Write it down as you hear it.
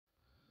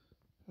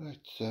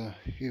Right,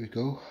 here we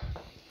go.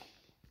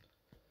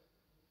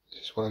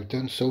 This is what I've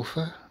done so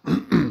far.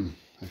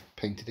 I've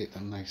painted it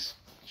a nice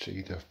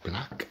shade of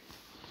black.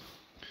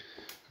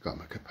 I've got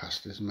my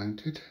capacitors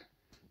mounted.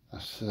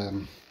 That's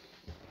a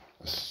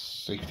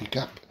safety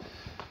gap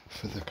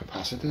for the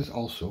capacitors.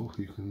 Also,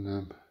 you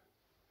can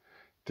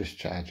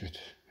discharge it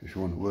if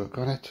you want to work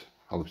on it.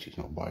 Obviously it's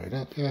not wired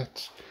up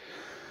yet.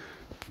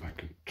 My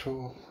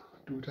control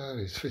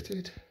doodah is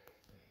fitted.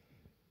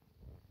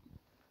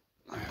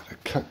 I had to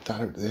cut that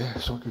out there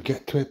so I could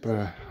get to it, but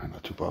I'm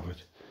not too bothered.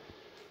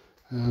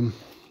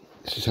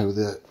 This is how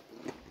the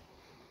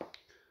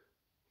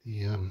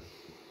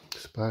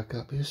spark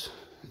gap is.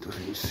 I don't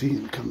even see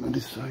it coming on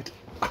this side.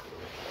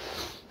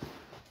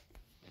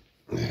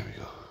 There we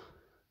go.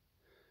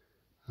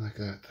 Like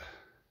that.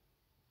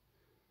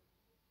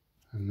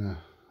 And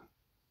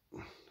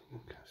you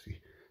can see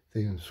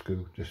they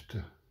unscrew just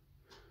to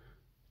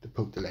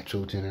poke the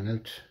electrodes in and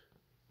out.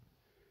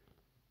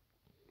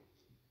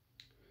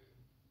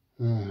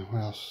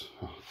 What else?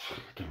 Oh,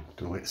 I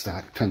don't know where to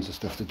start. Tons of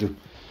stuff to do.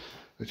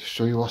 I'll just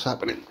show you what's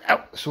happening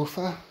out so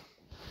far.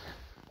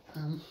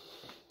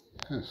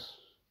 Yes,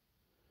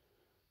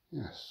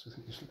 I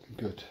think it's looking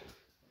good.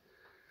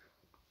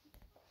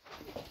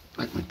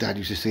 Like my dad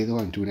used to say though,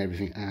 I'm doing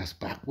everything ass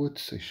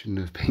backwards. I shouldn't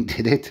have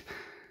painted it.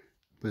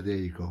 But there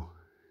you go.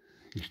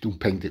 You just don't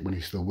paint it when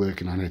you're still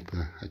working on it,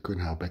 but I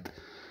couldn't help it.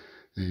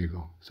 There you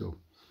go. So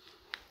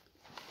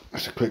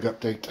that's a quick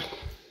update.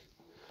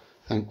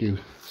 Thank you,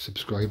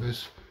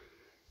 subscribers.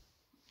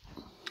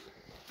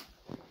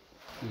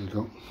 There you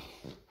go.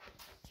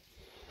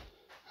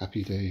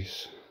 Happy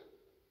days.